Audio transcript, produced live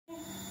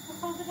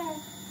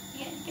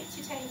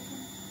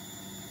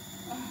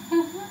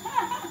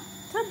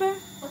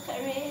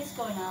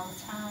going all the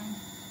time.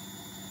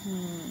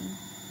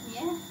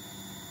 Yeah.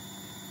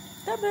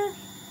 Tabby.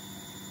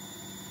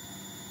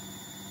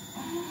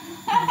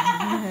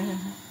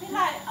 You're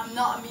like, I'm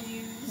not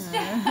amused.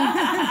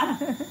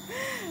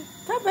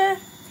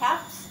 Tabby.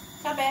 Tabs.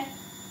 Tabby.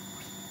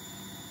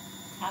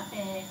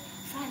 Tabby.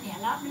 Friday, I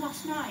let me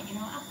last night, you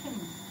know what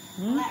happened?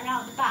 I let her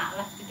out the back,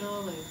 left the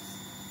door loose.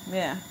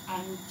 Yeah.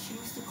 And she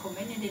must have come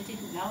in and I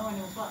didn't know, and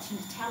I was watching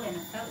the telly and I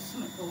felt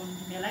something go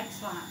under my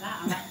legs like that.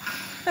 I'm like,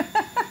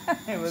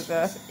 It was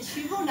her.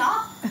 She run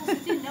off because I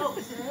didn't know it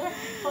was her.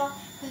 Because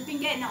I've been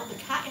getting out of the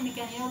cat in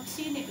again, you know,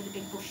 seeing it with the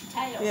big bushy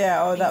tail.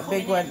 Yeah, oh, that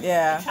big one,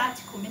 yeah. I tried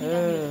to come in again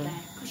the other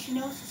day because she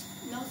knows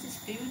this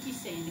food you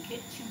see in the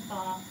kitchen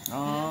bar.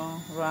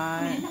 Oh, right.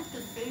 Coming in after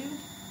the food.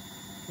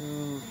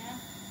 Ooh. Yeah.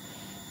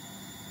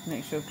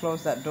 Make sure to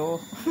close that door.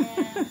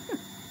 Yeah.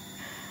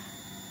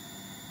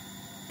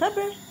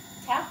 Tabby.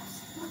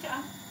 Tabs, look at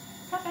her.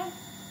 Tabby.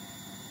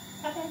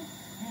 Tabby.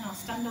 Yeah, I'll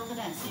stand over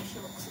there and see if she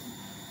looks at me.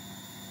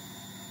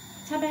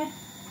 Tabby.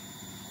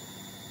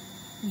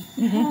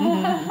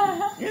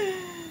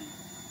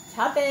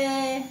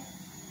 Tabby.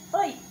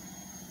 Oi.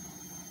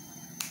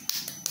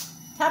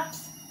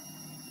 Tabs.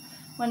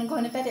 When I'm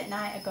going to bed at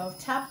night, I go,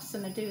 Tabs,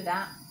 and I do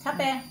that.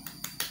 Tabby.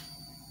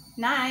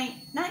 Night.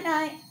 Night,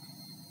 night.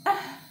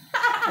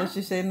 Does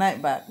she say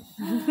night back?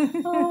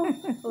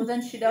 Oh, well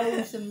then she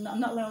knows, and I'm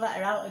not going to let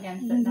her out again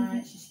for the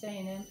night. She's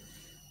staying in.